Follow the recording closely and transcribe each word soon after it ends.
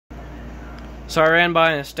So I ran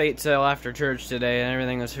by an estate sale after church today, and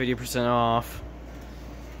everything was 50% off.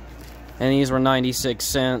 And these were 96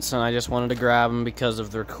 cents, and I just wanted to grab them because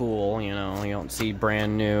of they're cool. You know, you don't see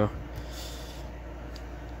brand new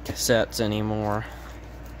cassettes anymore.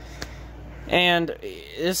 And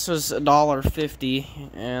this was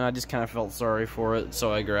 $1.50, and I just kind of felt sorry for it,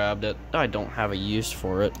 so I grabbed it. I don't have a use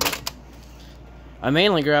for it. I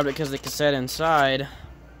mainly grabbed it because the cassette inside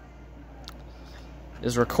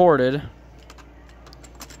is recorded,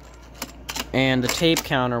 and the tape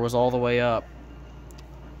counter was all the way up,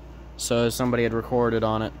 so somebody had recorded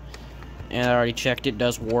on it. And I already checked, it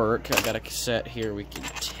does work. I've got a cassette here we can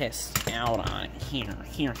test out on it. Here.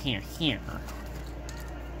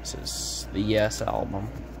 This is the Yes album.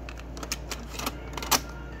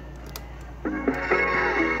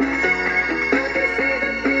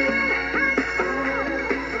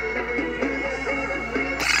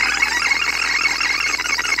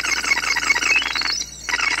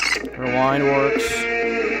 Rewind works.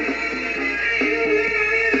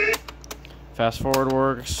 Fast forward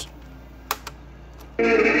works.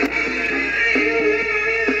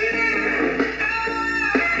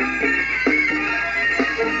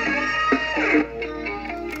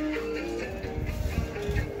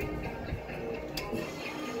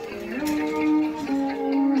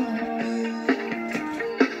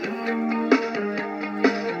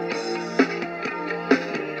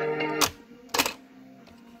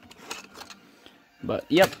 But,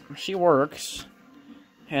 yep, she works.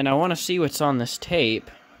 And I want to see what's on this tape.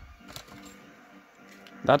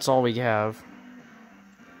 That's all we have.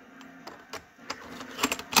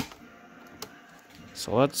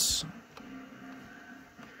 So let's...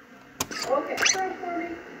 Okay, pray for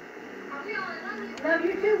me. Love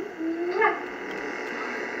you too.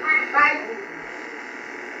 Bye.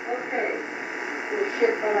 Okay. Little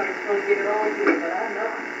shit, but I'm supposed to give it all to you, but I'm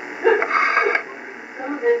not.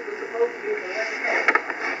 Some of this was supposed to be the rest of it.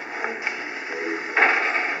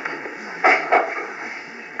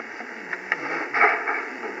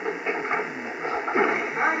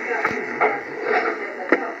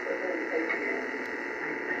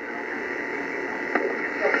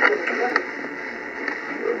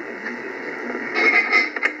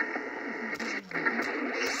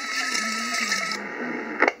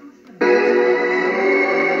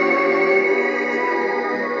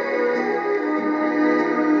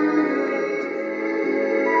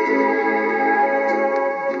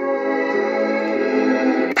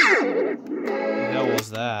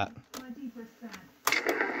 That.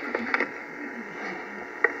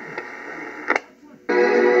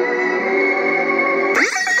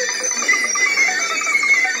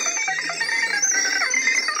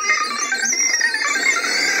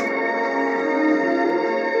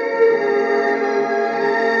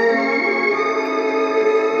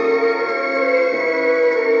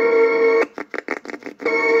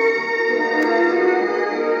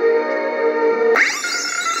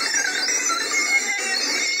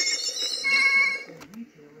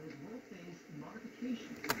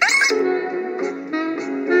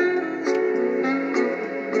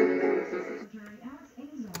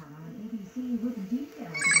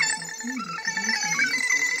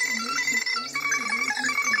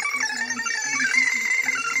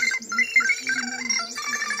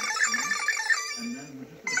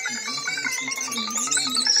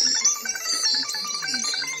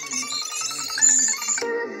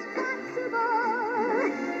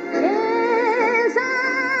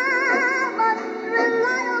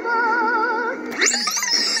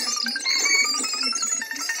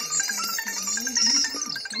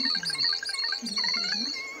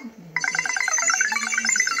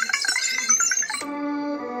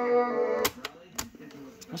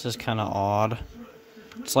 This is kind of odd.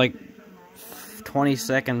 It's like 20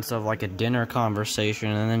 seconds of like a dinner conversation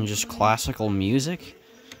and then just classical music.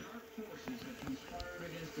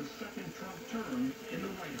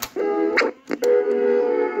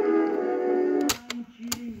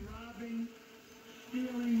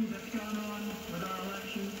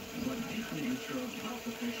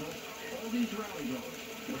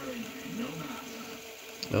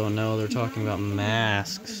 Oh no, they're talking about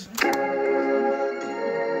masks.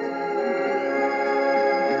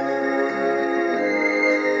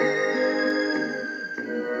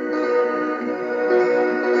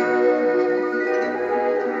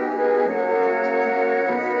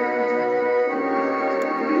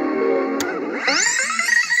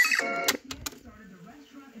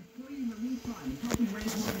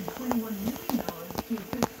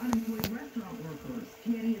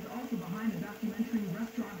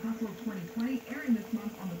 Airing this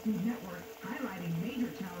month on the Food Network, highlighting major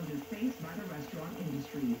challenges faced by the restaurant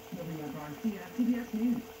industry. We'll be right back. Garcia, CBS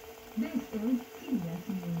News. This is CBS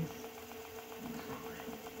News.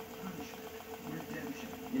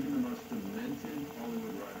 Even the most demented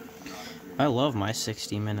Hollywood writers. I love my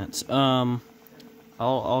 60 minutes. I'll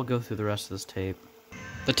go through the rest of this tape.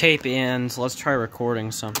 The tape ends. Let's try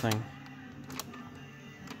recording something.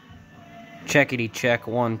 Checkity check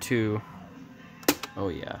 1 2. Oh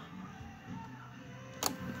yeah.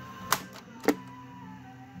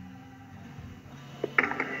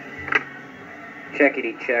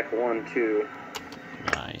 Checkity check 1 2.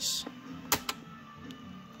 Nice.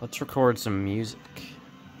 Let's record some music.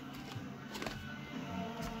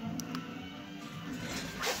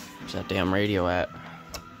 Where's that damn radio at?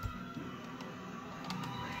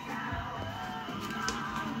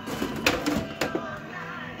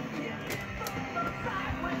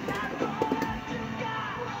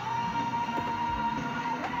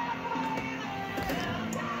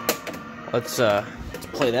 Let's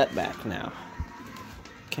play that back now.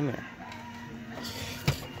 Come here.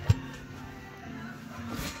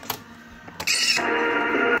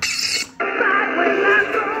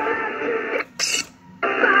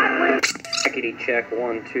 Checkity check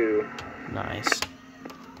 1 2. Nice.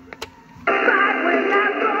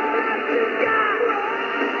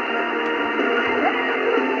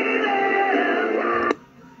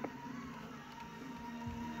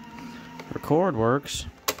 Record works.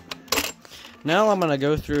 Now I'm gonna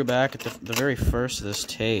go through back at the very first of this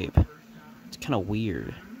tape. It's kind of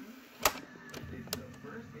weird.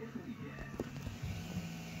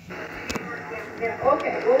 Yeah,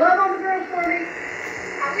 okay. Well, love on the girls for me.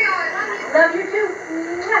 Love you too.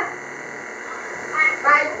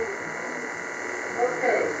 Bye.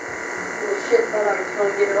 Okay. Well, shit, thought I was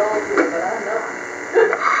going to give it all to you, but I'm not.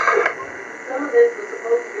 Some of this was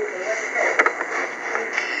supposed to be the last.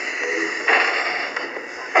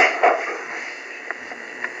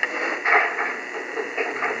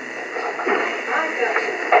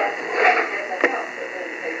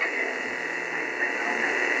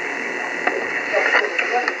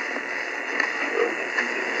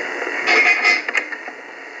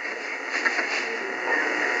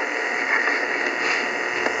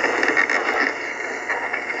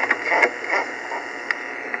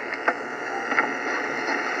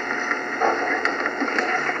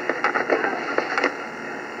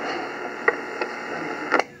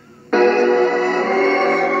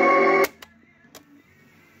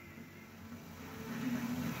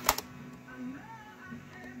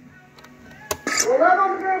 Well, love on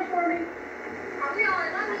the girls for me.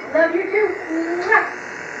 Love you too.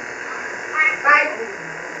 Bye.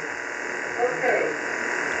 Okay.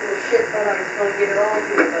 Well, shit, thought I was going to give it all to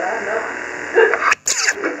you, but I'm not.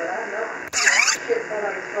 Shit, thought I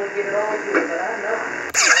was going to give it all to you, but I'm not.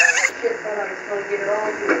 Shit, thought I was going to give it all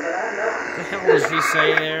to you, but I'm not. What the hell did she say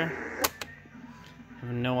there? I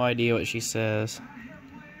have no idea what she says.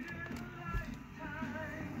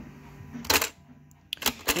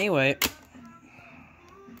 Anyway.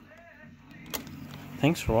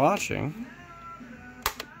 Thanks for watching.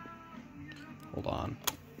 Hold on.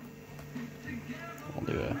 I'll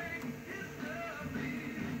do a...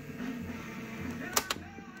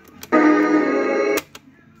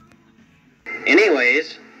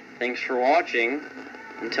 Anyways, thanks for watching.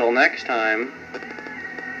 Until next time,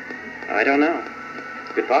 I don't know.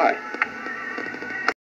 Goodbye.